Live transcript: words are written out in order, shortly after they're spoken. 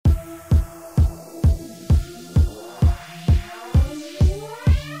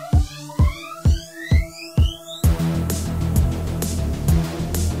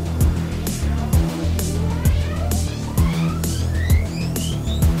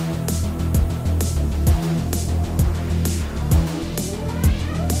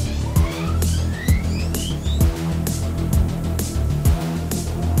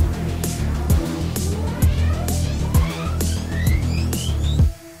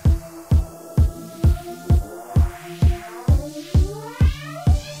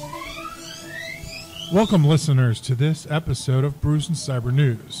Welcome, listeners, to this episode of Brews and Cyber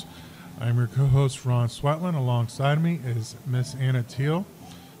News. I'm your co-host, Ron Swetland. Alongside me is Miss Anna Teal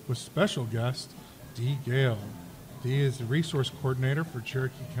with special guest, De Gale. Dee is the resource coordinator for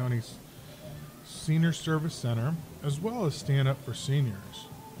Cherokee County's Senior Service Center, as well as Stand Up for Seniors.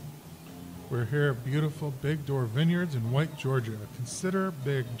 We're here at beautiful Big Door Vineyards in White, Georgia. Consider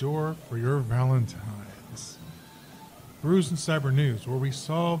Big Door for your Valentines. Brews and Cyber News, where we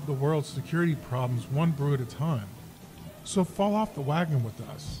solve the world's security problems one brew at a time. So fall off the wagon with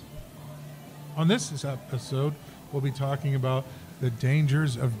us. On this episode, we'll be talking about the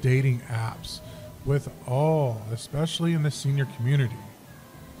dangers of dating apps with all, especially in the senior community.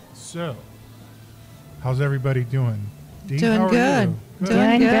 So, how's everybody doing? Dee, doing how are good. you?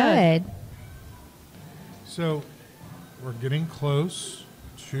 Doing good. So, we're getting close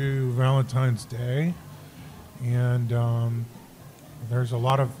to Valentine's Day. And there's a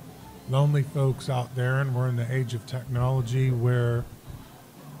lot of lonely folks out there, and we're in the age of technology where,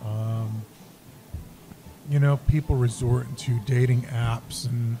 people resort to dating apps,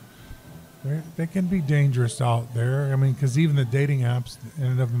 and they can be dangerous out there. I mean, because even the dating apps in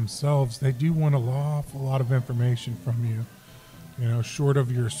and of themselves, they do want an awful lot of information from you, short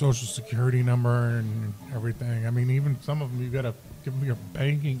of your social security number and everything. I mean, even some of them, you got to give them your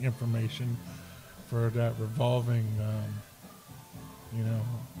banking information for that revolving,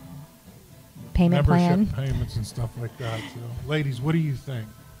 payment plan, payments and stuff like that. So, ladies, what do you think?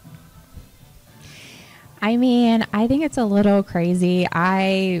 I mean, I think it's a little crazy.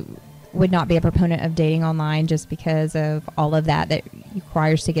 I would not be a proponent of dating online just because of all of that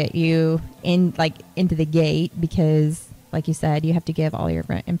requires to get you into the gate, because, like you said, you have to give all your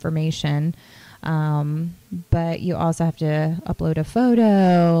information. But you also have to upload a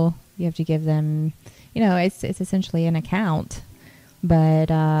photo. You have to give them, it's essentially an account.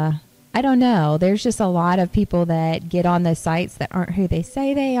 But I don't know. There's just a lot of people that get on those sites that aren't who they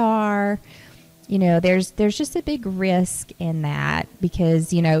say they are. There's just a big risk in that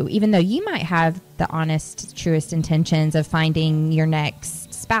because, even though you might have the honest, truest intentions of finding your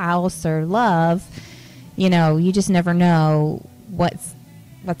next spouse or love, you just never know what's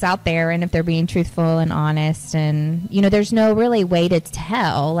out there and if they're being truthful and honest. And there's no really way to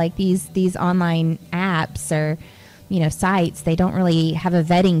tell. Like these online apps or sites, they don't really have a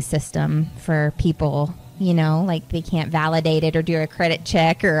vetting system for people. Like they can't validate it or do a credit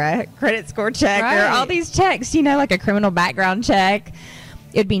check or a credit score check or all these checks, like a criminal background check.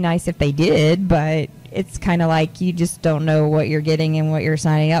 It'd be nice if they did, but it's kind of like you just don't know what you're getting and what you're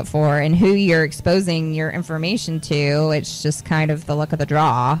signing up for and who you're exposing your information to. It's just kind of the luck of the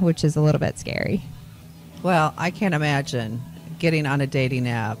draw, which is a little bit scary. Well, I can't imagine getting on a dating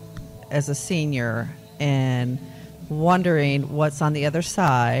app as a senior and wondering what's on the other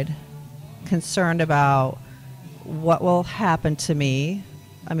side, concerned about what will happen to me.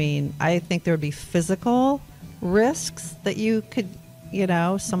 I mean, I think there would be physical risks that you could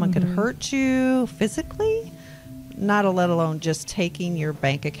someone could hurt you physically, not let alone just taking your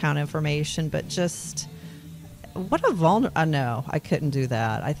bank account information, but just what a no, I couldn't do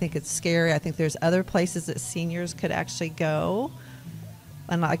that. I think it's scary. I think there's other places that seniors could actually go.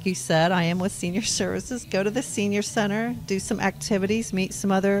 And like you said, I am with Senior Services. Go to the senior center, do some activities, meet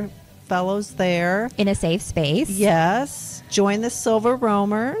some other fellows there. In a safe space. Yes. Join the Silver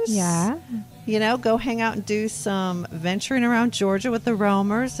Roamers. Yeah. Go hang out and do some venturing around Georgia with the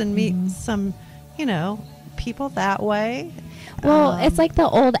roamers and meet some, people that way. Well, it's like the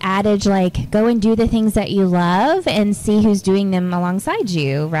old adage, like, go and do the things that you love and see who's doing them alongside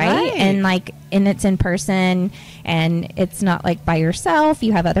you, right? And it's in person, and it's not, like, by yourself.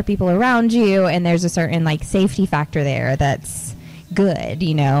 You have other people around you, and there's a certain, like, safety factor there that's good,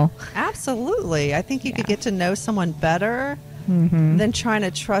 Absolutely. I think you could get to know someone better than trying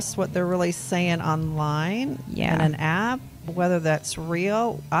to trust what they're really saying online in an app, whether that's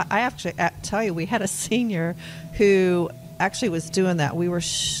real. I have to tell you, we had a senior who actually was doing that. We were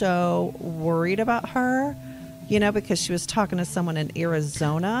so worried about her, because she was talking to someone in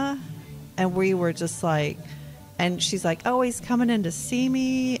Arizona, and we were just like, and she's like, oh, he's coming in to see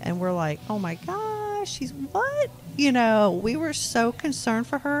me, and we're like, oh my gosh, she's what? We were so concerned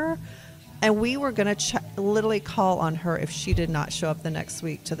for her. And we were going to literally call on her if she did not show up the next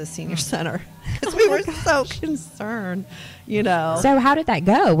week to the senior center. Because we were so concerned, So how did that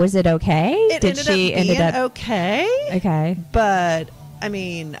go? Was it okay? It ended up okay. Okay. But, I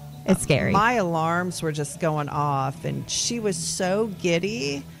mean, it's scary. My alarms were just going off. And she was so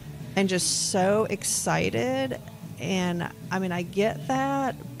giddy and just so excited. And, I mean, I get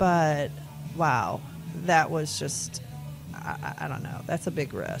that. But, wow, that was just, I don't know. That's a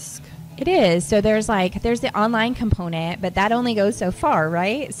big risk. It is. So there's the online component, but that only goes so far,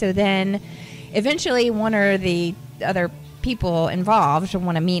 right? So then eventually one or the other people involved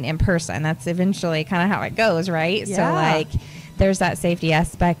want to meet in person. That's eventually kind of how it goes, right? Yeah. So like there's that safety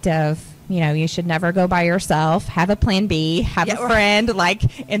aspect of, you should never go by yourself. Have a plan B. Have a friend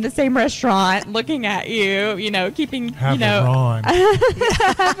like in the same restaurant looking at you, keeping, Have a Ron.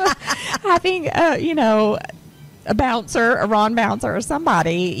 having, a bouncer, a Ron bouncer or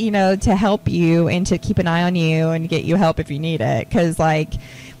somebody, to help you and to keep an eye on you and get you help if you need it. Because,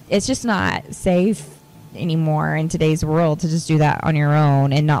 it's just not safe anymore in today's world to just do that on your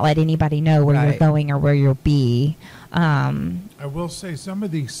own and not let anybody know where you're going or where you'll be. I will say some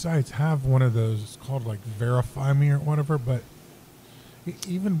of these sites have one of those. It's called Verify Me or whatever. But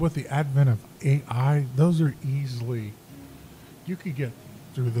even with the advent of AI, those are easily, you could get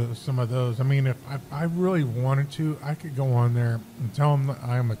through some of those. I mean, if I really wanted to, I could go on there and tell them that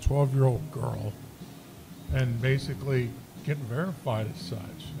I am a 12-year-old girl and basically get verified as such.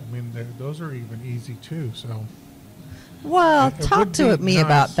 I mean, those are even easy too. So, well, talk to me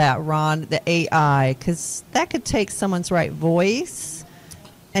about that, Ron, the AI, because that could take someone's right voice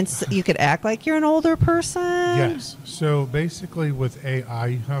and so you could act like you're an older person. Yes. So basically with AI,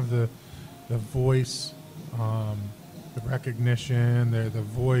 you have the voice, the recognition, the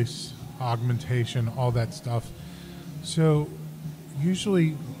voice augmentation, all that stuff. So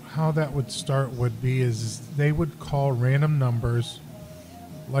usually how that would start would be is they would call random numbers.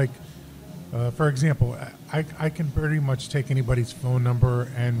 For example, I can pretty much take anybody's phone number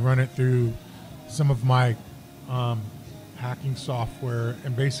and run it through some of my hacking software,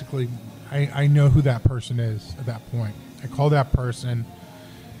 and basically I know who that person is at that point. I call that person,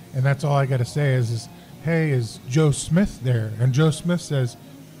 and that's all I got to say is, hey, is Joe Smith there? And Joe Smith says,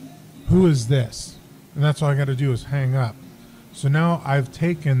 who is this? And that's all I got to do is hang up. So now I've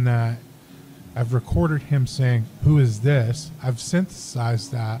taken that, I've recorded him saying, who is this? I've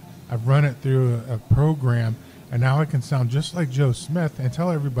synthesized that. I've run it through a program, and now I can sound just like Joe Smith and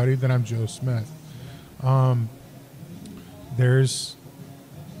tell everybody that I'm Joe Smith. There's,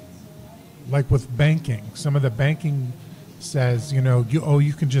 with banking, some of the banking says,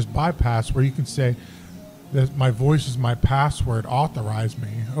 you can just bypass, where you can say that my voice is my password, authorize me.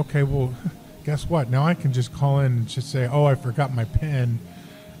 Okay, well, guess what? Now I can just call in and just say, I forgot my PIN,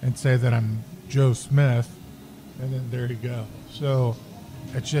 and say that I'm Joe Smith, and then there you go. So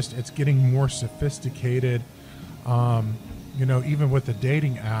it's getting more sophisticated. Even with the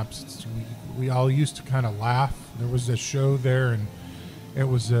dating apps, we all used to kind of laugh. There was a show there, and it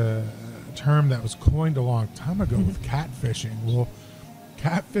was a term that was coined a long time ago with catfishing. Well,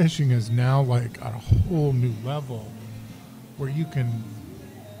 catfishing is now at a whole new level, where you can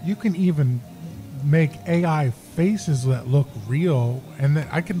even make AI faces that look real, and that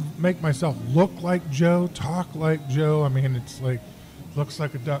I can make myself look like Joe, talk like Joe. I mean, it's looks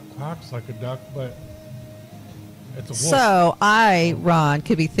like a duck, quacks like a duck, but it's a wolf. So Ron,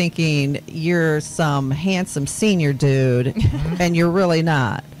 could be thinking you're some handsome senior dude, and you're really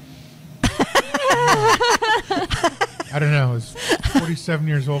not. I don't know. Is 47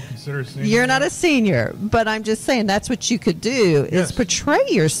 years old considered a senior? You're not a senior, but I'm just saying that's what you could do is portray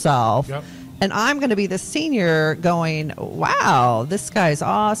yourself. Yep. And I'm going to be the senior going, wow, this guy's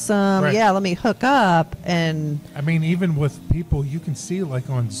awesome. Right. Yeah, let me hook up. And I mean, even with people, you can see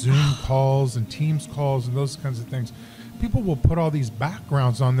on Zoom calls and Teams calls and those kinds of things, people will put all these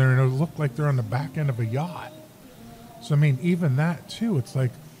backgrounds on there and it'll look like they're on the back end of a yacht. So, I mean, even that too, it's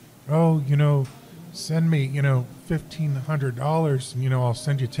send me, $1,500 and, I'll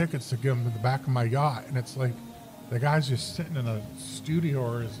send you tickets to give them to the back of my yacht. And it's like, the guy's just sitting in a studio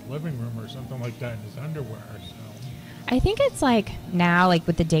or his living room or something like that in his underwear. So I think it's now,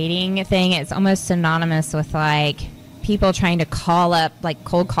 with the dating thing, it's almost synonymous with people trying to call up,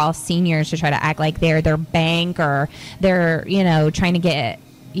 cold call seniors to try to act like they're their bank, or they're, trying to get,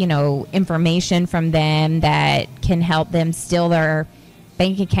 information from them that can help them steal their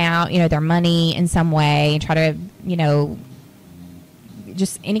bank account, their money in some way, and try to,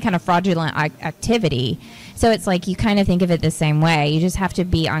 just any kind of fraudulent activity. So it's you kind of think of it the same way. You just have to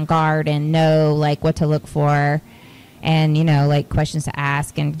be on guard and know what to look for, and questions to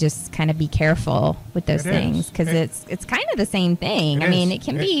ask, and just kind of be careful with those things, because it's kind of the same thing. I mean, it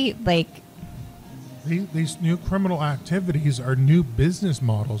can be these new criminal activities are new business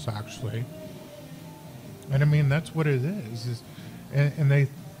models, actually. And I mean, that's what it is and it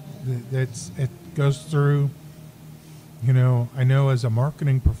goes through. I know as a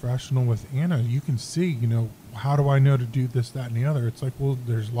marketing professional with Anna, you can see, how do I know to do this, that, and the other? It's well,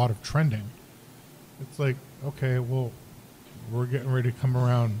 there's a lot of trending. It's okay, well, we're getting ready to come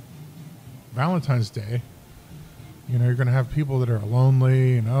around Valentine's Day, you're going to have people that are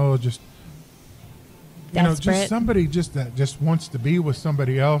lonely and just Desperate. somebody that just wants to be with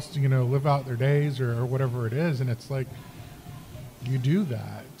somebody else, live out their days or whatever it is. And it's like, you do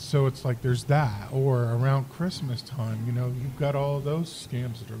that. So it's like there's that. Or around Christmas time, you've got all of those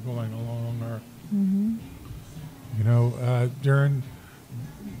scams that are going along. Or,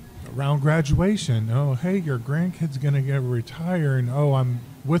 around graduation. Oh, hey, your grandkid's going to get retire. And, I'm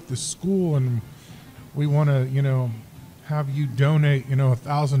with the school and we want to, have you donate,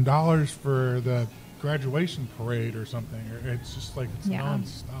 $1,000 for the graduation parade or something. It's just like it's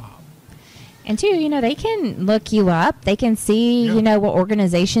nonstop. And too, they can look you up. They can see, what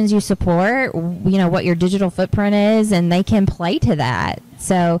organizations you support, what your digital footprint is, and they can play to that.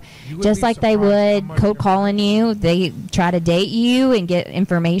 So just like they would cold calling you, they try to date you and get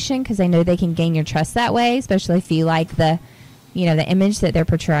information because they know they can gain your trust that way, especially if you like the image that they're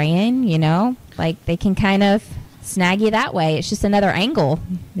portraying, like they can kind of snag you that way. It's just another angle,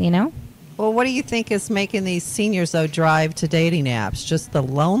 Well, what do you think is making these seniors, though, drive to dating apps? Just the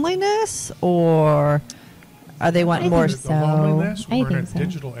loneliness, or are they wanting more? The loneliness. We're in a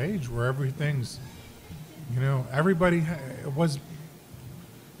digital age where everything's, everybody it was,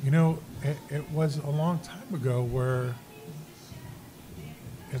 it was a long time ago where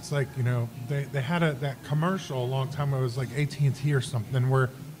it's like, they had that commercial a long time ago. It was like AT&T or something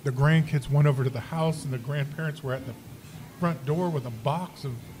where the grandkids went over to the house and the grandparents were at the front door with a box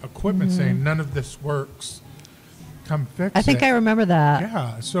of equipment saying none of this works, come fix it. I think I remember that.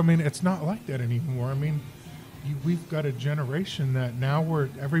 Yeah, so it's not like that anymore. We've got a generation that now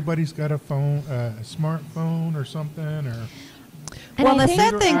everybody's got a phone, a smartphone or something, or well, the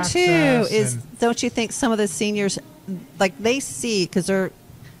sad thing too is, don't you think some of the seniors, like, they see, because they're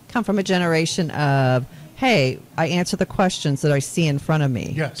come from a generation of, hey, I answer the questions that I see in front of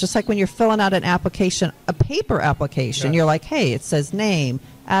me. Yes. Just like when you're filling out an application, a paper application, you're like, hey, it says name,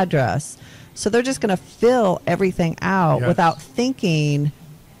 address. So they're just going to fill everything out without thinking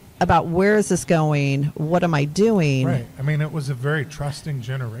about where is this going, what am I doing? Right. It was a very trusting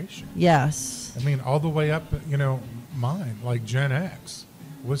generation. Yes. All the way up, mine, like Gen X,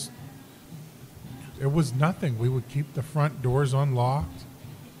 it was nothing. We would keep the front doors unlocked.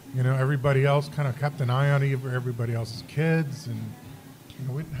 Everybody else kind of kept an eye on everybody else's kids, and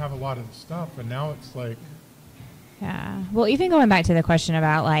we didn't have a lot of the stuff. And now it's like, yeah. Well, even going back to the question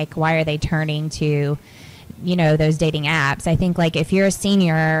about like why are they turning to, those dating apps? I think like if you're a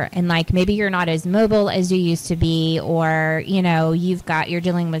senior and like maybe you're not as mobile as you used to be, or you're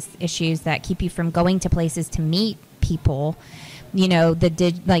dealing with issues that keep you from going to places to meet people.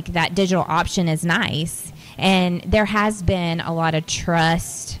 That digital option is nice. And there has been a lot of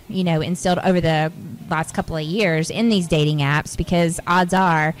trust, instilled over the last couple of years in these dating apps, because odds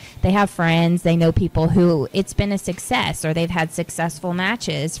are they have friends, they know people who it's been a success or they've had successful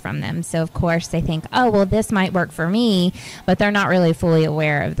matches from them. So, of course, they think, oh, well, this might work for me, but they're not really fully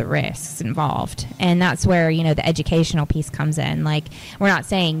aware of the risks involved. And that's where, the educational piece comes in. Like, we're not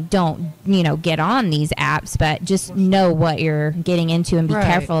saying don't, get on these apps, but just know what you're getting into and be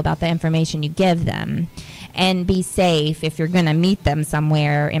careful about the information you give them. And be safe if you're going to meet them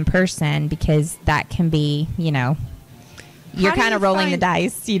somewhere in person, because that can be, you're kind of rolling the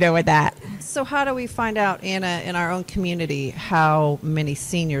dice, with that. So how do we find out, Anna, in our own community, how many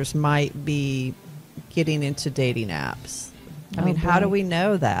seniors might be getting into dating apps? How do we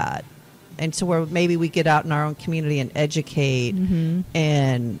know that? And so where maybe we get out in our own community and educate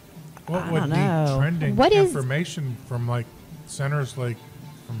and what would be trending information from like centers like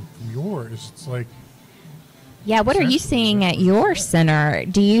from yours? It's like, yeah, what are you seeing at your center?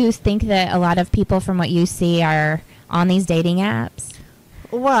 Do you think that a lot of people from what you see are on these dating apps?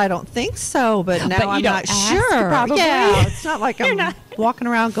 Well, I don't think so, but now I'm not sure. Probably. Yeah, it's not like I'm walking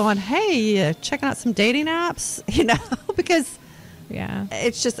around going, hey, checking out some dating apps, because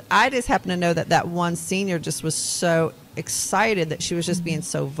it's just, I just happen to know that one senior just was so excited that she was just being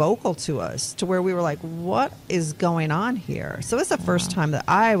so vocal to us, to where we were like, what is going on here? So it's the first time that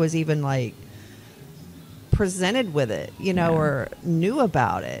I was even like presented with it, or knew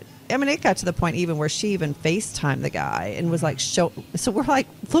about it. It got to the point even where she even FaceTimed the guy and was like, so we're like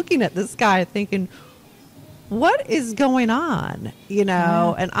looking at this guy thinking, what is going on?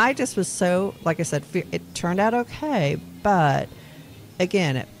 And I just was so, like I said, it turned out okay, but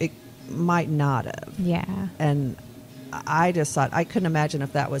again, it might not have. Yeah. And I just thought, I couldn't imagine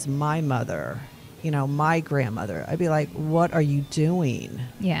if that was my mother, my grandmother. I'd be like, what are you doing?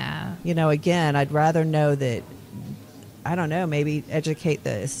 Yeah. Again, I'd rather know that, I don't know, maybe educate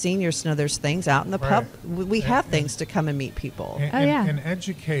the seniors to know there's things out in the pub. We have things to come and meet people. And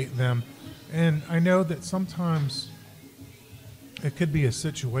educate them And I know that sometimes it could be a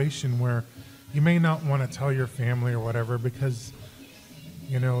situation where you may not want to tell your family or whatever because,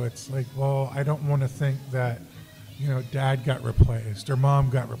 it's like, well, I don't want to think that, dad got replaced or mom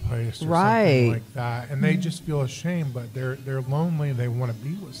got replaced or something like that. And they just feel ashamed, but they're lonely. They want to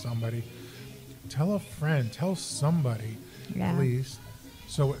be with somebody. Tell a friend, tell somebody at least.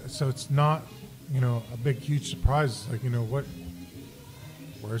 So it's not, a big, huge surprise. It's like,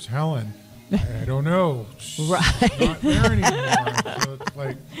 where's Helen? I don't know. She's not there anymore. So it's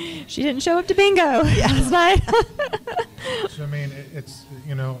like, she didn't show up to bingo last night. So, I mean, it's,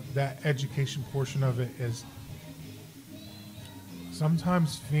 that education portion of it is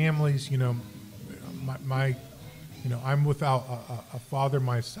sometimes families, I'm without a father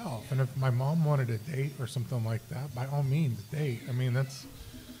myself. And if my mom wanted a date or something like that, by all means, date. I mean, it's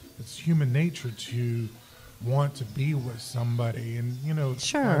human nature to want to be with somebody and,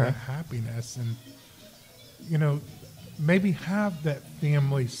 sure, find that happiness and, maybe have that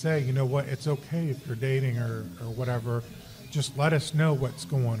family say, you know what, it's okay if you're dating or whatever. Just let us know what's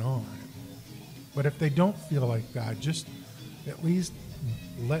going on. But if they don't feel like that, just at least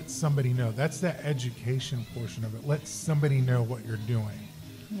let somebody know. That's that education portion of it. Let somebody know what you're doing.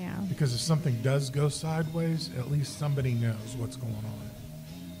 Yeah. Because if something does go sideways, at least somebody knows what's going on.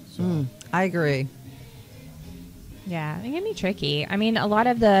 So I agree. Yeah, it can be tricky. I mean, a lot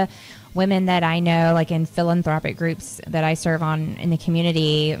of the women that I know, like in philanthropic groups that I serve on in the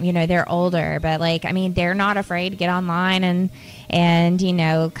community, they're older, but they're not afraid to get online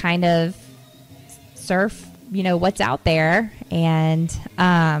and kind of surf, what's out there. And,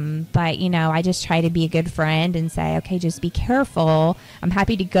 but, I just try to be a good friend and say, okay, just be careful. I'm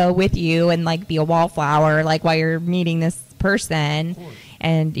happy to go with you and be a wallflower, while you're meeting this person.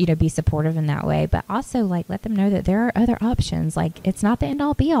 And, be supportive in that way. But also, let them know that there are other options. It's not the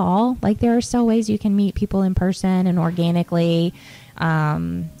end-all, be-all. there are still ways you can meet people in person and organically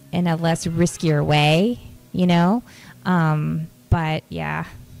in a less riskier way, But, yeah,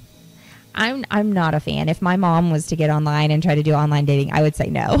 I'm not a fan. If my mom was to get online and try to do online dating, I would say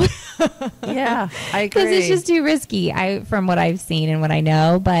no. Yeah, I agree. Because it's just too risky from what I've seen and what I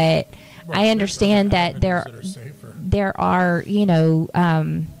know. But I understand that there are,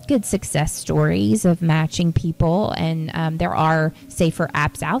 good success stories of matching people, and there are safer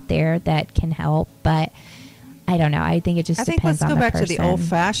apps out there that can help. But I don't know. I think it just depends on the person. Let's go back to the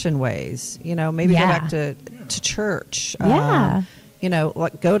old-fashioned ways. Maybe go back to church. Yeah.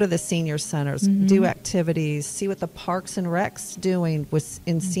 Go to the senior centers, do activities, see what the Parks and Rec's doing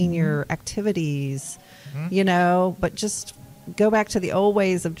in senior activities. But just go back to the old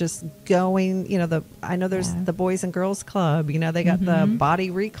ways of just going, I know there's the Boys and Girls Club, they got the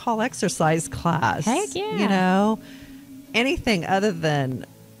body recall exercise class. Heck yeah. Anything other than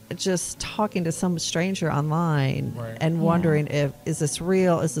just talking to some stranger online and wondering is this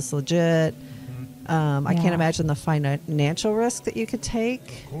real? Is this legit? I can't imagine the financial risk that you could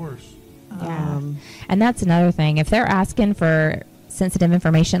take. Of course. And that's another thing. If they're asking for sensitive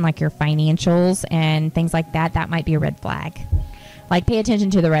information like your financials and things like that, that might be a red flag. Pay attention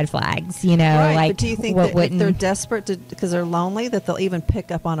to the red flags, Right, but do you think that if they're desperate because they're lonely, that they'll even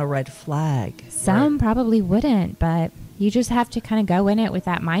pick up on a red flag? Some probably wouldn't, but you just have to kind of go in it with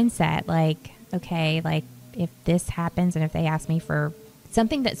that mindset. Okay, if this happens and if they ask me for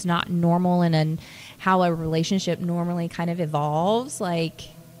something that's not normal and how a relationship normally kind of evolves, I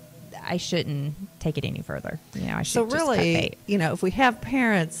shouldn't take it any further. I should just cut bait. If we have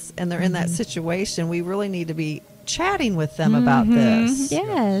parents and they're in that situation, we really need to be chatting with them about this.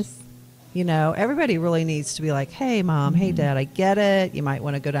 Yes. Everybody really needs to be like, hey, Mom, hey, Dad, I get it. You might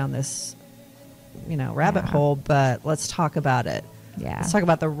want to go down this, rabbit hole, but let's talk about it. Yeah. Let's talk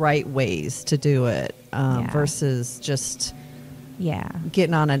about the right ways to do it versus just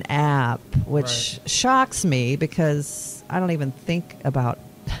getting on an app, which shocks me because I don't even think about,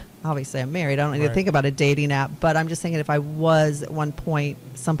 obviously I'm married, I don't even think about a dating app, but I'm just thinking if I was at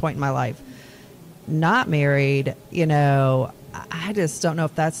some point in my life not married, I just don't know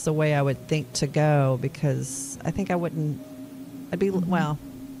if that's the way I would think to go, because I think I'd be, well,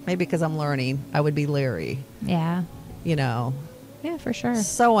 maybe because I'm learning, I would be leery. Yeah. Yeah, for sure.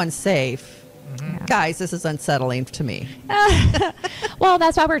 So unsafe. Yeah. Guys, this is unsettling to me. Well,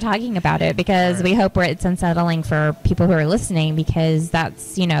 that's why we're talking about it, because we hope it's unsettling for people who are listening, because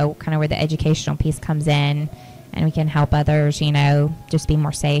that's, kind of where the educational piece comes in, and we can help others, just be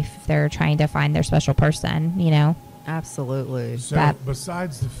more safe if they're trying to find their special person, Absolutely. So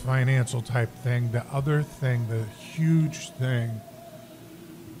besides the financial type thing, the other thing, the huge thing,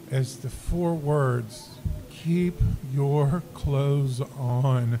 is the 4 words: keep your clothes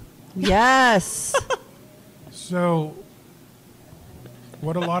on. Yes. So,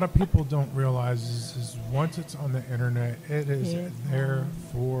 what a lot of people don't realize is once it's on the internet, it is there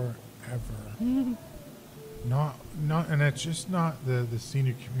forever. Not, and it's just not the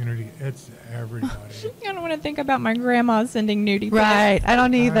senior community. It's everybody. I don't want to think about my grandma sending nudie pics. Right. I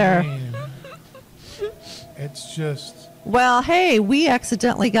don't either. I mean, it's just. Well, hey, we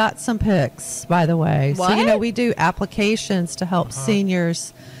accidentally got some pics, by the way. So, What? we do applications to help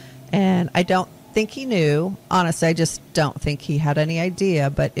seniors, and I don't think he knew. Honestly, I just don't think he had any idea,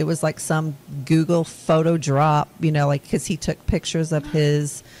 but it was like some Google photo drop, because he took pictures of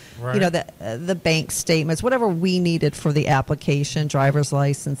his, Right. the bank statements, whatever we needed for the application, driver's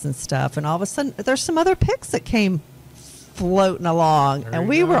license and stuff. And all of a sudden, there's some other pics that came floating along, There and you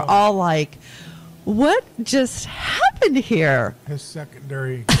we were go. all like, what just happened here? His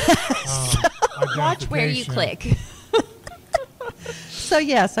secondary Watch where you identification. click. So,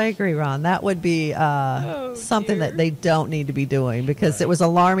 yes, I agree, Ron. That would be something that they don't need to be doing, because it was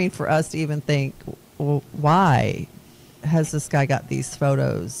alarming for us to even think, well, why has this guy got these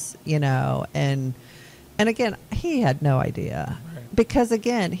photos, And again, he had no idea. Right. Because,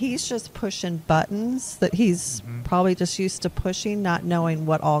 again, he's just pushing buttons that he's probably just used to pushing, not knowing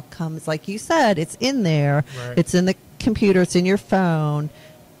what all comes. Like you said, it's in there. Right. It's in the computer. It's in your phone.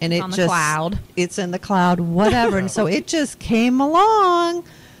 And it on the just, cloud. It's in the cloud, whatever. And so it just came along.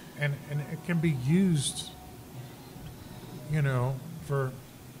 And it can be used, for.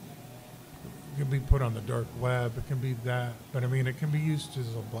 It can be put on the dark web. It can be that, but I mean, it can be used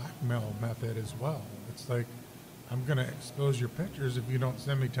as a blackmail method as well. It's like, I'm going to expose your pictures if you don't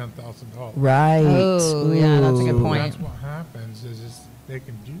send me $10,000. Right. Oh, yeah, that's a good Ooh. point. That's what happens is they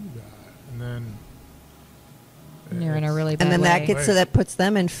can do that, and then You're in a really bad And then that way. gets so that puts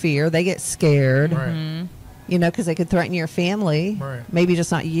them in fear. They get scared, right. because they could threaten your family. Right. Maybe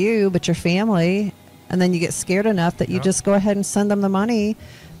just not you, but your family. And then you get scared enough that you Yep. just go ahead and send them the money.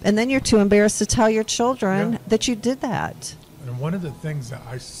 And then you're too embarrassed to tell your children Yeah. that you did that. And one of the things that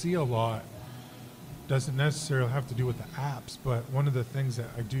I see a lot doesn't necessarily have to do with the apps, but one of the things that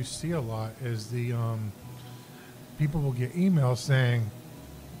I do see a lot is the people will get emails saying,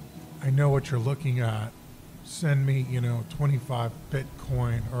 "I know what you're looking at. Send me, 25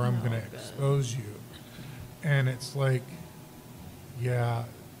 Bitcoin, or I'm going to expose you." And it's like, yeah,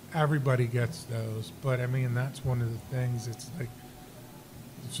 everybody gets those, but I mean, that's one of the things. It's like,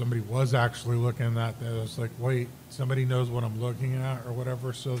 if somebody was actually looking at that, it's like, wait, somebody knows what I'm looking at or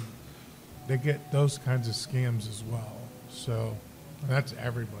whatever. So they get those kinds of scams as well. So that's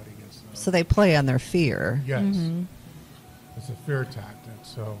everybody gets those. So they play on their fear. Yes. It's a fear tactic.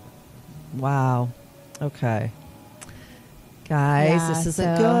 So Wow. Okay. Guys, Yeah, this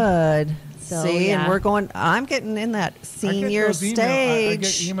isn't so- good. so, See, yeah. and I'm getting in that I get senior those I stage.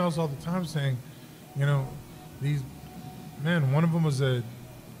 get emails all the time saying, these man. One of them was a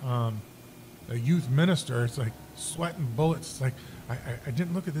youth minister. It's like sweating bullets. It's like I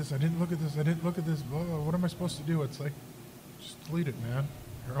didn't look at this. I didn't look at this. I didn't look at this. Blah, blah, what am I supposed to do? It's like, just delete it, man.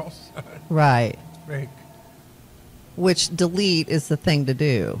 You're all set. Right. It's fake. Which delete is the thing to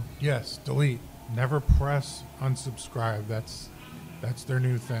do. Yes, delete. Never press unsubscribe. That's their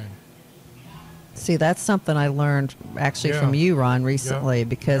new thing. See, that's something I learned actually Yeah. from you, Ron, recently, Yeah.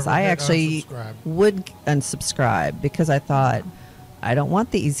 because Never I hit actually unsubscribe. would unsubscribe because I thought, I don't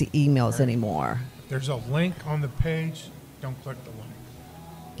want these emails Right. anymore. If there's a link on the page, don't click the link.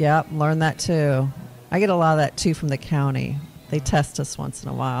 Yep, learned that too. I get a lot of that too from the county. They test us once in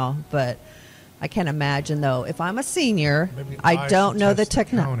a while, but I can't imagine though. If I'm a senior, Maybe I I don't should know the test the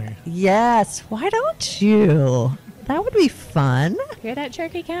technology. county. Yes, why don't you? That would be fun. Hear that,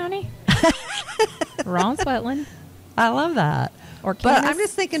 Cherokee County? Ron Sweatland. I love that. Or But I'm Candace?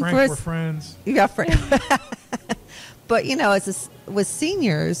 just thinking Frank, for we're friends. you got friends. But with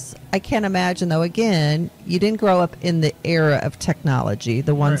seniors, I can't imagine though. Again, you didn't grow up in the era of technology,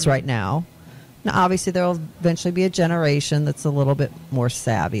 the ones Right. right now. Now, obviously, there will eventually be a generation that's a little bit more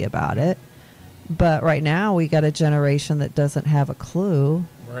savvy about it. But right now, we got a generation that doesn't have a clue.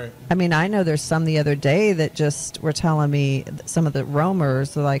 Right. I mean, I know there's some the other day that just were telling me, some of the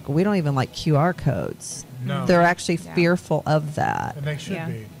roamers, they're like, we don't even like QR codes. No. They're actually Yeah. fearful of that. And they should Yeah.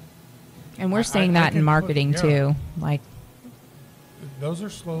 be. And we're I seeing can that in put- marketing yeah. too. Like, Those are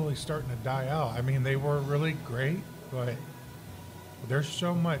slowly starting to die out. I mean, they were really great, but there's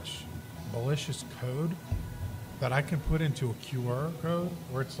so much malicious code that I can put into a QR code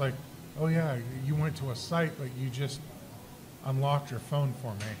where it's like, oh yeah, you went to a site, but you just unlocked your phone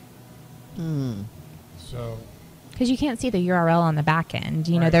for me. So, because you can't see the URL on the back end.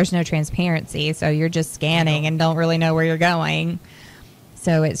 Right. There's no transparency. So you're just scanning and don't really know where you're going.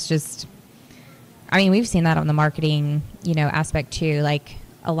 So it's just, I mean, we've seen that on the marketing, aspect too. Like,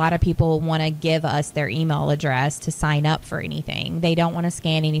 a lot of people want to give us their email address to sign up for anything. They don't want to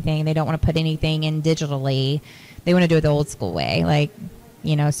scan anything. They don't want to put anything in digitally. They want to do it the old school way. Like,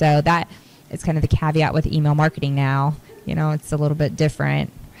 so that is kind of the caveat with email marketing now. It's a little bit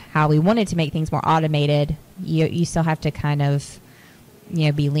different. How we wanted to make things more automated, you still have to kind of,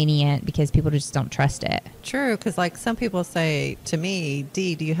 be lenient because people just don't trust it. True, because like some people say to me,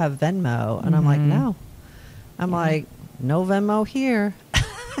 Dee, do you have Venmo? And I'm like, no. I'm like, no Venmo here.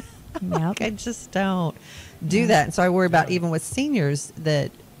 Yep. I just don't do that. And so I worry about even with seniors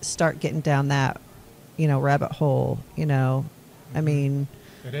that start getting down that, rabbit hole, I mean.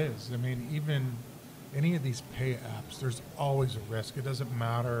 It is. I mean, even any of these pay apps, there's always a risk. It doesn't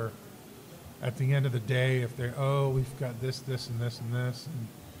matter at the end of the day if we've got this, this, and this, and this.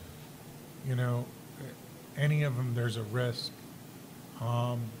 And, any of them, there's a risk.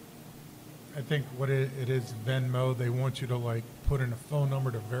 I think what it is, Venmo, they want you to like put in a phone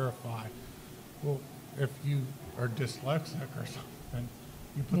number to verify. Well, if you are dyslexic or something,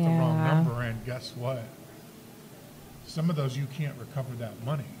 you put the wrong number in, guess what? Some of those you can't recover that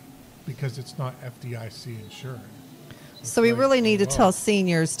money because it's not FDIC insured. So we really need to tell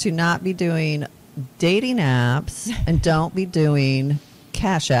seniors to not be doing dating apps and don't be doing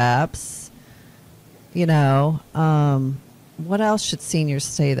cash apps. What else should seniors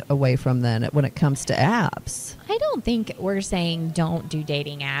stay away from then when it comes to apps? I don't think we're saying don't do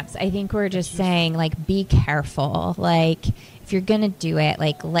dating apps. I think we're just saying, like, be careful. Like, if you're going to do it,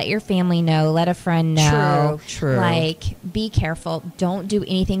 like, let your family know, let a friend know. True. Like, be careful. Don't do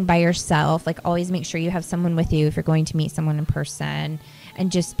anything by yourself. Like, always make sure you have someone with you if you're going to meet someone in person,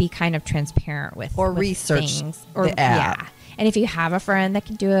 and just be kind of transparent with research things. The app. Yeah. And if you have a friend that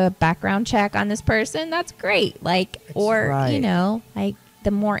can do a background check on this person, that's great. Like, like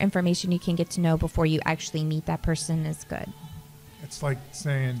the more information you can get to know before you actually meet that person is good. It's like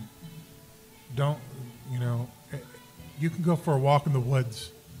saying, you can go for a walk in the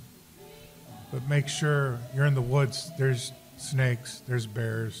woods, but make sure you're in the woods. There's snakes, there's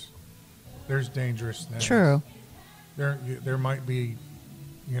bears, there's dangerous things. True. There might be,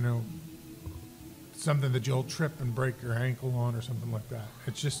 something that you'll trip and break your ankle on or something like that.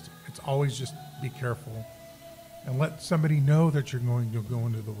 It's always just be careful and let somebody know that you're going to go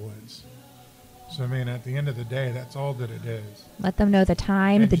into the woods. So, I mean, at the end of the day, that's all that it is. Let them know the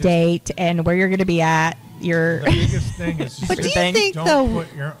time, the date, and where you're going to be at. The biggest thing is just But do you think, don't put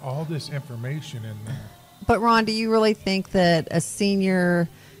all this information in there. But, Ron, do you really think that a senior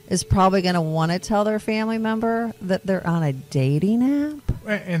is probably going to want to tell their family member that they're on a dating app?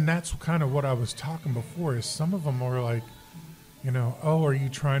 And that's kind of what I was talking before, is some of them are like, are you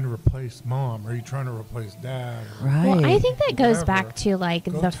trying to replace mom? Are you trying to replace dad? Right. Well, I think that goes Whatever. back to, like,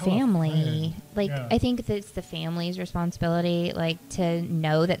 Go the tell a family. friend. Like, Yeah. I think that it's the family's responsibility, like, to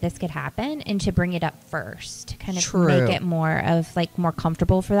know that this could happen and to bring it up first. Kind of True. make it more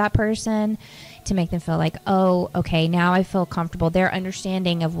comfortable for that person, to make them feel like, oh, okay, now I feel comfortable. Their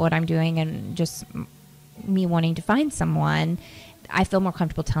understanding of what I'm doing and just me wanting to find someone, I feel more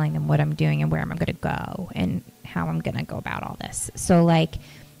comfortable telling them what I'm doing and where I'm going to go and how I'm going to go about all this. So, like,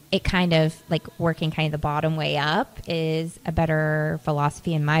 it kind of, like, working kind of the bottom way up is a better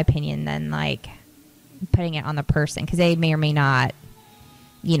philosophy, in my opinion, than, like, putting it on the person, because they may or may not,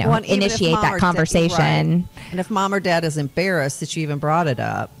 initiate that conversation. Right. And if mom or dad is embarrassed that you even brought it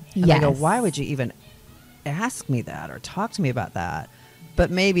up, and they go, why would you even ask me that or talk to me about that?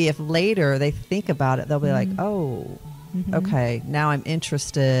 But maybe if later they think about it, they'll be like, oh, okay, now I'm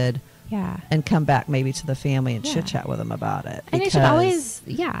interested. Yeah. And come back maybe to the family and chit chat with them about it. And it should always,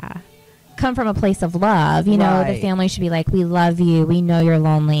 come from a place of love. The family should be like, we love you. We know you're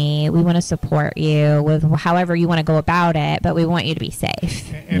lonely. We want to support you with however you want to go about it, but we want you to be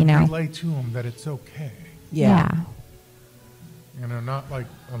safe. And relay to them that it's okay. Yeah. Not like,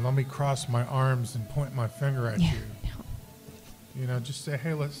 let me cross my arms and point my finger at you. No. Just say,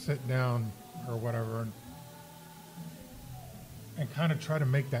 hey, let's sit down or whatever. And kind of try to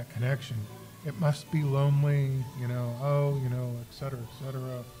make that connection. It must be lonely, et cetera, et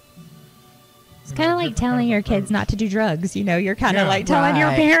cetera. It's kind of like telling your kids not to do drugs. You're kind of like telling your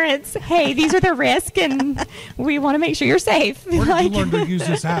parents, hey, these are the risks, and we want to make sure you're safe. Where did you learn to use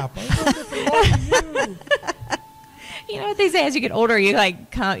this app? What they say, as you get older, you like,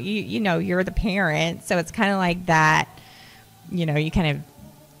 you're the parent. So it's kind of like that, you kind of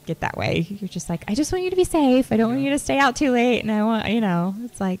get that way. You're just like, I just want you to be safe. I don't want you to stay out too late. And I want,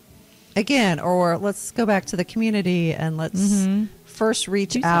 it's like. Again, or let's go back to the community and let's first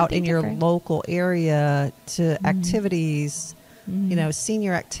reach out in your local area to activities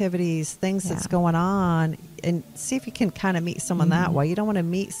senior activities, things that's Yeah. going on, and see if you can kind of meet someone that way. You don't want to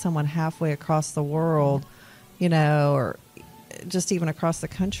meet someone halfway across the world, or just even across the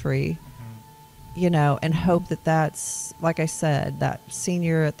country, and hope that that's, like I said, that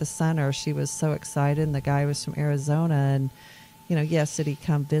senior at the center, she was so excited, and the guy was from Arizona, and, yes, did he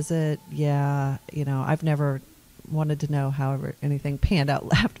come visit? Yeah. I've never wanted to know how anything panned out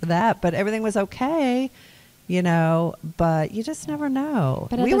after that, but everything was okay, but you just never know.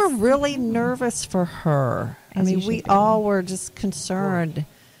 But we were really nervous for her. As you We should be. all were just concerned,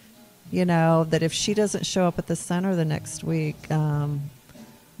 that if she doesn't show up at the center the next week,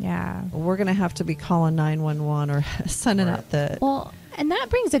 Yeah. we're going to have to be calling 911 or sending Right. out the... Well, and that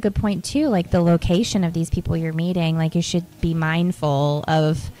brings a good point too, like the location of these people you're meeting. Like you should be mindful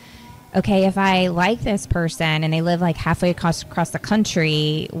of, okay, if I like this person and they live like halfway across the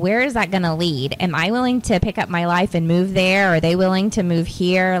country, where is that going to lead? Am I willing to pick up my life and move there? Are they willing to move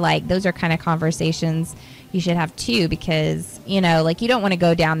here? Like those are kind of conversations you should have too, because, like you don't want to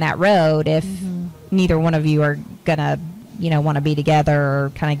go down that road if neither one of you are going to, want to be together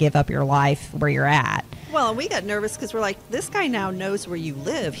or kind of give up your life where you're at. Well, we got nervous because we're like, this guy now knows where you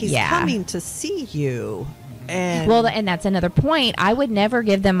live. He's Yeah. coming to see you. And Well, and that's another point. I would never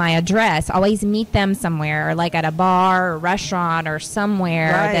give them my address. Always meet them somewhere, like at a bar or restaurant or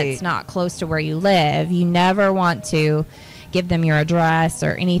somewhere Right. that's not close to where you live. You never want to give them your address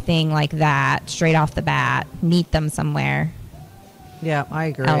or anything like that straight off the bat. Meet them somewhere yeah, I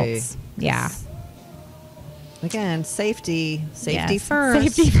agree. else. Yeah. Again, safety Yes.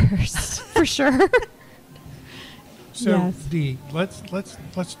 first. Safety first, for sure. So, Yes. Dee, let's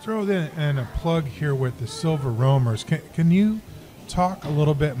throw in a plug here with the Silver Roamers. Can you talk a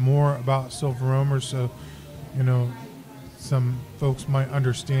little bit more about Silver Roamers so some folks might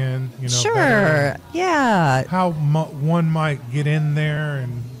understand? Sure. better Yeah. how one might get in there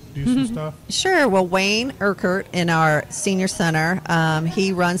and do some stuff. Sure. Well, Wayne Urquhart in our senior center,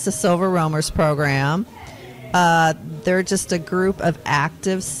 he runs the Silver Roamers program. They're just a group of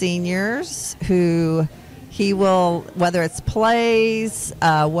active seniors who he will, whether it's plays,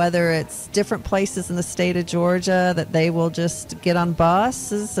 whether it's different places in the state of Georgia, that they will just get on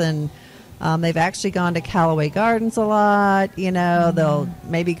buses, and they've actually gone to Callaway Gardens a lot. They'll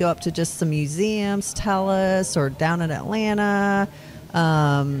maybe go up to just some museums, tell us, or down in Atlanta.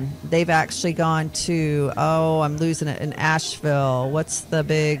 They've actually gone to, I'm losing it, in Asheville. What's the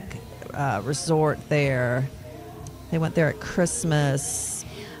big resort there? They went there at Christmas.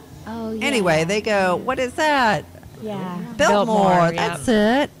 Oh, yeah. Anyway, they go, what is that? Yeah. Biltmore. yeah. That's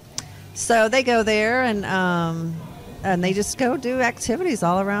it. So they go there and they just go do activities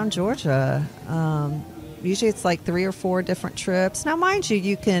all around Georgia. Usually it's like 3 or 4 different trips. Now, mind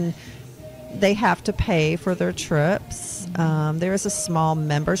you, they have to pay for their trips. There is a small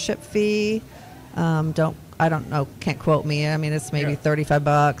membership fee. I don't know, can't quote me. I mean, it's maybe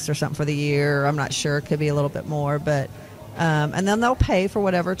 $35 or something for the year. I'm not sure. It could be a little bit more, but and then they'll pay for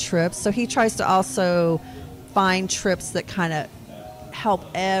whatever trips. So he tries to also find trips that kind of help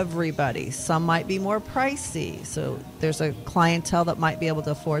everybody. Some might be more pricey, so there's a clientele that might be able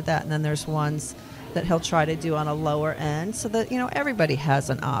to afford that, and then there's ones that he'll try to do on a lower end, so that everybody has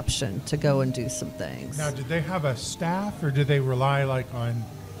an option to go and do some things. Now, did they have a staff, or did they rely on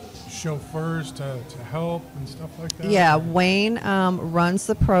chauffeurs to help and stuff like that? Yeah, Wayne runs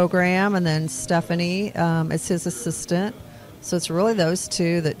the program, and then Stephanie is his assistant. So it's really those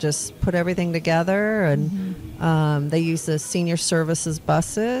two that just put everything together, and they use the senior services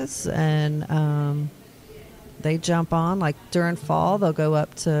buses, and they jump on. Like during fall, they'll go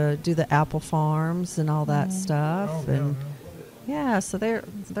up to do the apple farms and all that stuff, and yeah, so they're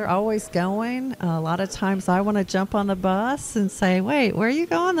always going. A lot of times I want to jump on the bus and say, wait, where are you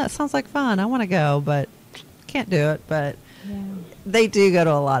going? That sounds like fun. I want to go, but can't do it. But they do go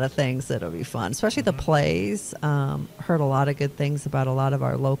to a lot of things that'll be fun, especially the plays. Heard a lot of good things about a lot of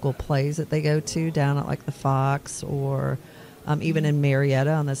our local plays that they go to down at like the Fox or even in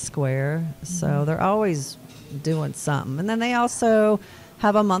Marietta on the square. So they're always doing something. And then they also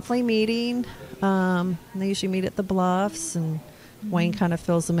have a monthly meeting. They usually meet at the Bluffs, and Wayne kind of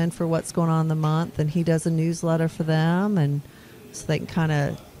fills them in for what's going on in the month, and he does a newsletter for them, and so they can kind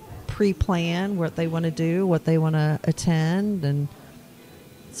of pre-plan what they want to do, what they want to attend. And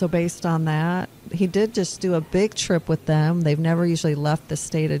so based on that, he did just do a big trip with them. They've never usually left the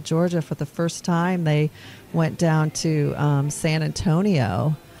state of Georgia. For the first time, they went down to San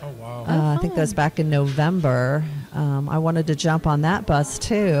Antonio. Oh, wow. I think that was back in November. I wanted to jump on that bus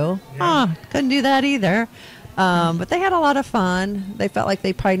too. Yeah. Couldn't do that either. But they had a lot of fun. They felt like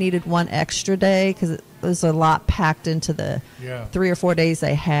they probably needed one extra day because was a lot packed into the 3 or 4 days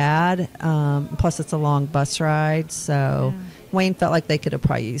they had. Plus, it's a long bus ride, so Wayne felt like they could have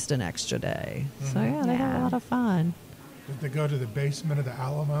probably used an extra day. So they had a lot of fun. Did they go to the basement of the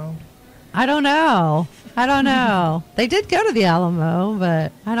Alamo? I don't know. They did go to the Alamo,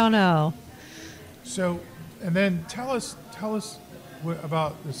 but I don't know. So, and then tell us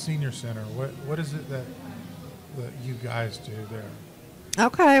about the senior center. What is it that you guys do there?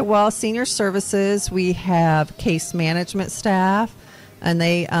 Okay, well, senior services, we have case management staff, and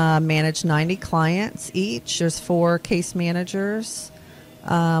they manage 90 clients each. There's 4 case managers.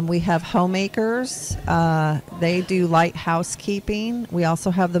 We have homemakers. They do light housekeeping. We also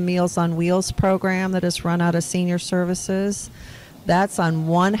have the Meals on Wheels program that is run out of senior services. That's on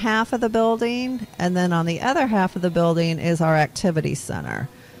one half of the building, and then on the other half of the building is our activity center.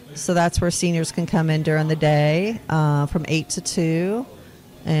 So that's where seniors can come in during the day from 8 to 2,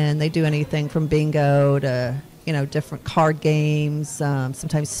 and they do anything from bingo to different card games.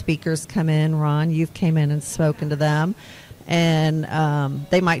 Sometimes speakers come in. Ron, you've came in and spoken to them, and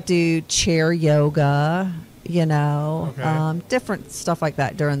they might do chair yoga, different stuff like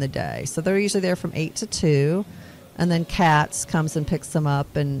that during the day. So they're usually there from 8 to 2. And then Cats comes and picks them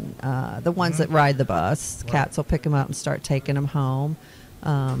up, and the ones that ride the bus, Cats will pick them up and start taking them home.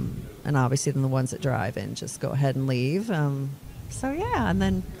 And obviously then the ones that drive in just go ahead and leave. And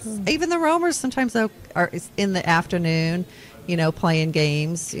then even the roamers sometimes are in the afternoon, playing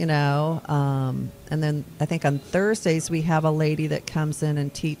games, And then I think on Thursdays we have a lady that comes in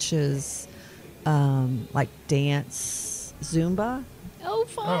and teaches like dance, Zumba. Oh,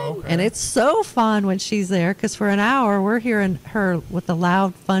 fun. Oh, okay. And it's so fun when she's there, because for an hour we're hearing her with the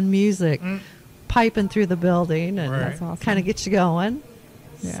loud, fun music piping through the building, and Right. that's awesome. Kind of gets you going.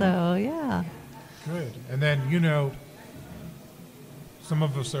 Yeah. So, yeah. Good. And then, some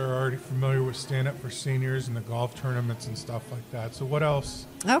of us are already familiar with Stand Up for Seniors and the golf tournaments and stuff like that. So what else?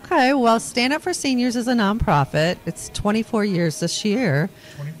 Okay, well, Stand Up for Seniors is a nonprofit. It's 24 years this year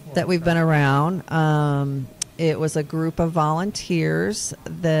 24. that we've been around. It was a group of volunteers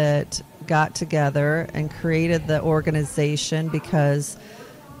that got together and created the organization because,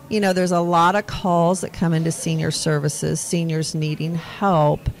 there's a lot of calls that come into senior services, seniors needing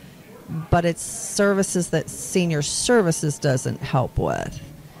help, but it's services that senior services doesn't help with.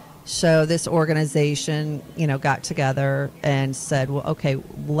 So this organization, got together and said, well, okay,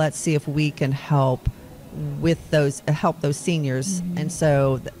 let's see if we can help those seniors. And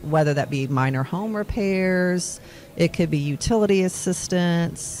so whether that be minor home repairs, it could be utility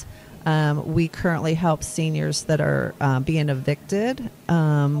assistance. We currently help seniors that are being evicted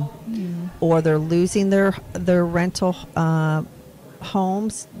or they're losing their rental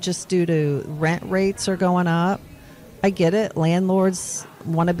homes just due to rent rates are going up. I get it. Landlords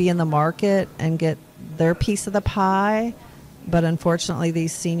want to be in the market and get their piece of the pie. But unfortunately,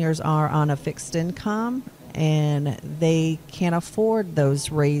 these seniors are on a fixed income, and they can't afford those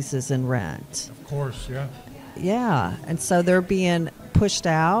raises in rent. Of course, yeah. Yeah, and so they're being pushed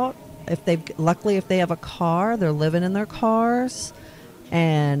out. If they have a car, they're living in their cars,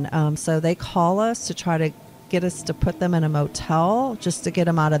 and so they call us to try to get us to put them in a motel just to get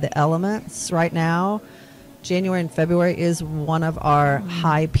them out of the elements. Right now, January and February is one of our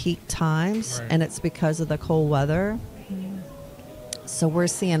high peak times, and it's because of the cold weather. So we're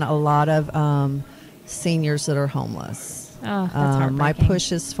seeing a lot of seniors that are homeless. Oh, that's heartbreaking. My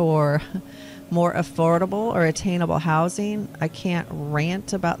push is for more affordable or attainable housing. I can't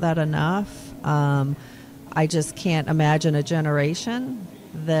rant about that enough. I just can't imagine a generation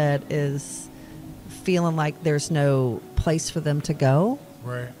that is feeling like there's no place for them to go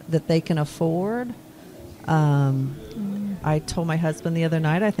that they can afford. I told my husband the other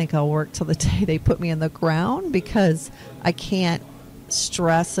night, I think I'll work till the day they put me in the ground, because I can't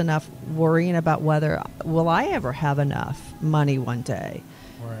stress enough worrying about whether will I ever have enough money one day.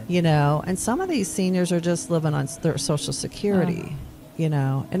 And some of these seniors are just living on their Social Security,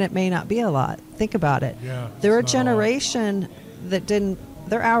 and it may not be a lot. Think about it. They're a generation that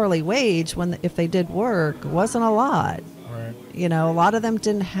their hourly wage, if they did work, wasn't a lot. A lot of them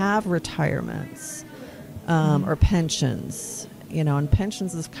didn't have retirements or pensions. And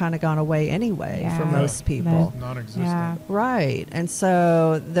pensions has kind of gone away anyway for most people. Non-existent. Yeah. Right. And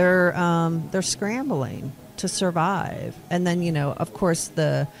so they're scrambling to survive. And then, of course,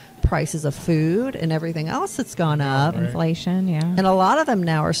 the prices of food and everything else that's gone up. Inflation, yeah. And a lot of them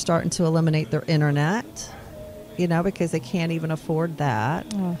now are starting to eliminate their internet, because they can't even afford that.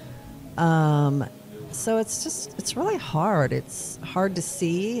 So it's really hard. It's hard to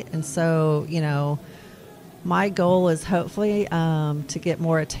see. And so, My goal is hopefully to get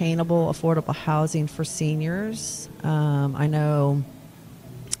more attainable, affordable housing for seniors. I know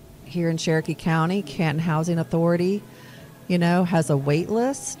here in Cherokee County, Canton Housing Authority, has a wait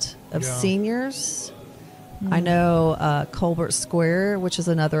list of seniors. I know Colbert Square, which is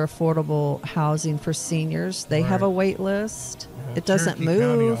another affordable housing for seniors. They have a wait list. Yeah, it doesn't Cherokee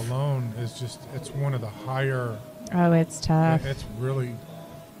move. County alone is it's one of the higher. Oh, it's tough. It's really,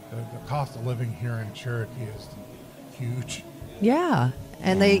 the cost of living here in Cherokee is huge. Yeah.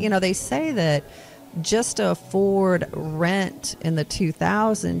 And they say that just to afford rent in the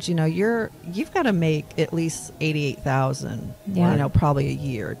 2000s, you've got to make at least 88,000, probably a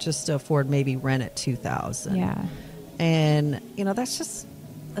year just to afford maybe rent at 2,000. Yeah. And,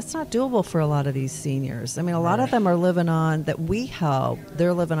 that's not doable for a lot of these seniors. I mean, a lot of them are living on, that we help,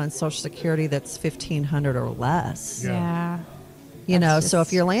 they're living on Social Security that's $1,500 or less. Yeah. So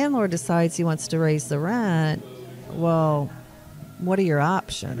if your landlord decides he wants to raise the rent, well, what are your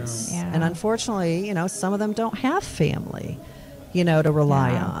options? Yeah. And unfortunately, some of them don't have family, to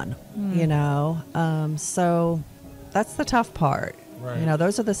rely on, so that's the tough part. Right.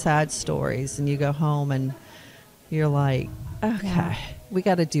 Those are the sad stories, and you go home and you're like, okay, we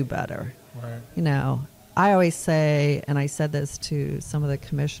got to do better. Right. I always say, and I said this to some of the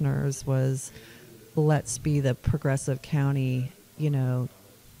commissioners, was let's be the progressive county,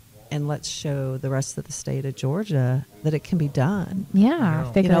 and let's show the rest of the state of Georgia that it can be done. Yeah,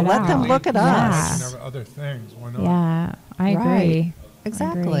 figure it out. Let them look at us. And other things. Why not? Yeah, I agree. Right.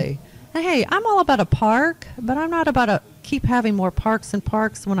 Exactly. And hey, I'm all about a park, but I'm not about to keep having more parks and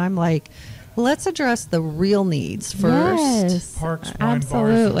parks when I'm like, let's address the real needs first. Yes, Parks, wine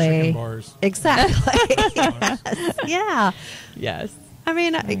absolutely. bars, and chicken bars. Exactly. Yeah. Yes. I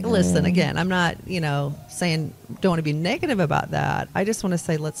mean, listen, again, I'm not, saying don't want to be negative about that. I just want to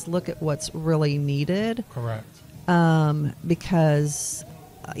say let's look at what's really needed. Correct. Because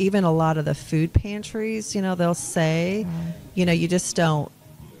even a lot of the food pantries, they'll say, you just don't,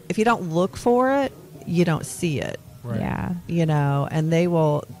 if you don't look for it, you don't see it. Right. Yeah. And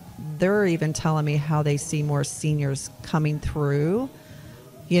they're even telling me how they see more seniors coming through,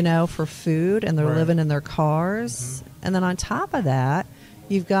 for food, and they're living in their cars. Mm-hmm. And then on top of that,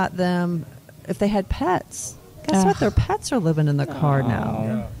 you've got them, if they had pets, guess what? Their pets are living in the car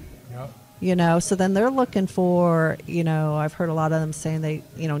now. Yeah. So then they're looking for, I've heard a lot of them saying they,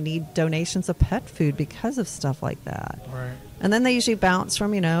 need donations of pet food because of stuff like that. Right. And then they usually bounce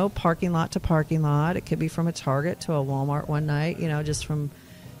from, parking lot to parking lot. It could be from a Target to a Walmart one night,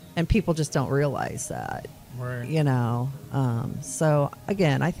 and people just don't realize that. Right. So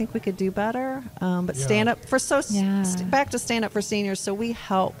again, I think we could do better. But stand up for back to stand up for seniors. So we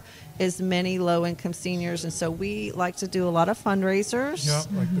help as many low income seniors, and so we like to do a lot of fundraisers. Yeah,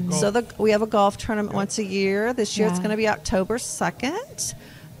 like the golf. So we have a golf tournament once a year. This year it's going to be October 2nd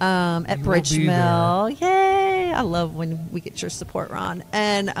at You Bridge will be Mill. Yay! I love when we get your support, Ron.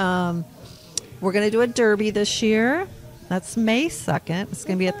 And we're going to do a derby this year. That's May 2nd. It's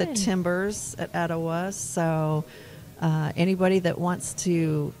going to be at the Timbers at Etowah. So anybody that wants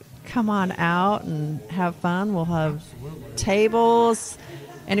to come on out and have fun, we'll have tables.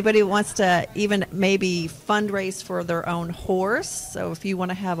 Anybody who wants to even maybe fundraise for their own horse. So if you want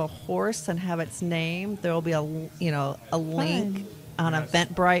to have a horse and have its name, there will be a link on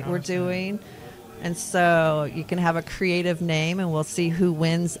Eventbrite we're doing. And so you can have a creative name, and we'll see who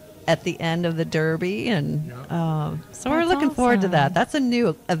wins at the end of the derby. And so we're looking forward to that. That's a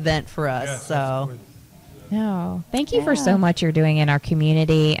new event for us. Yes, so no, thank you for so much you're doing in our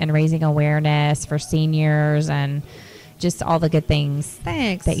community and raising awareness for seniors and just all the good things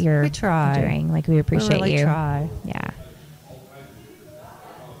that you're doing. Like, we appreciate really you. Try. Yeah.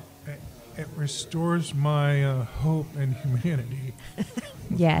 It restores my hope in humanity. With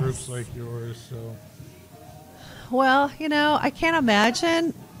Yes. Groups like yours. So. Well, I can't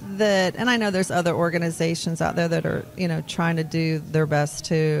imagine that, and I know there's other organizations out there that are, trying to do their best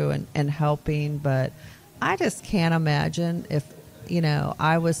too and helping, but I just can't imagine if,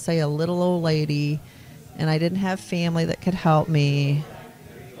 I was, say, a little old lady and I didn't have family that could help me,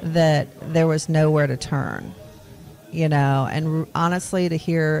 that there was nowhere to turn, and honestly, to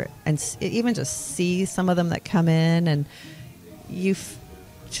hear and even just see some of them that come in, and you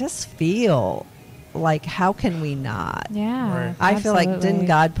just feel like, how can we not? Yeah. Right. I feel like, didn't absolutely.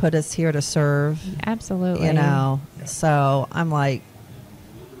 God put us here to serve? Absolutely. So I'm like,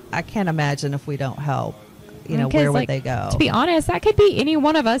 I can't imagine if we don't help, where would they go? To be honest, that could be any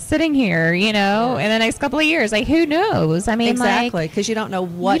one of us sitting here, in the next couple of years. Like, who knows? I mean, Exactly, because you don't know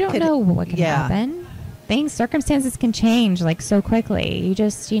what you don't know what could happen. circumstances can change like so quickly.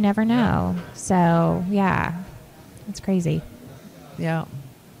 You never know. So yeah, it's crazy. Yeah.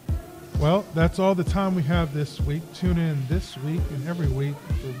 Well, that's all the time we have this week. Tune in this week and every week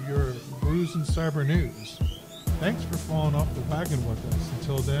for your Brews and Cyber News. Thanks for falling off the wagon with us.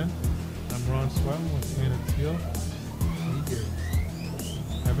 Until then, I'm Ron Swetton with Anna Teal.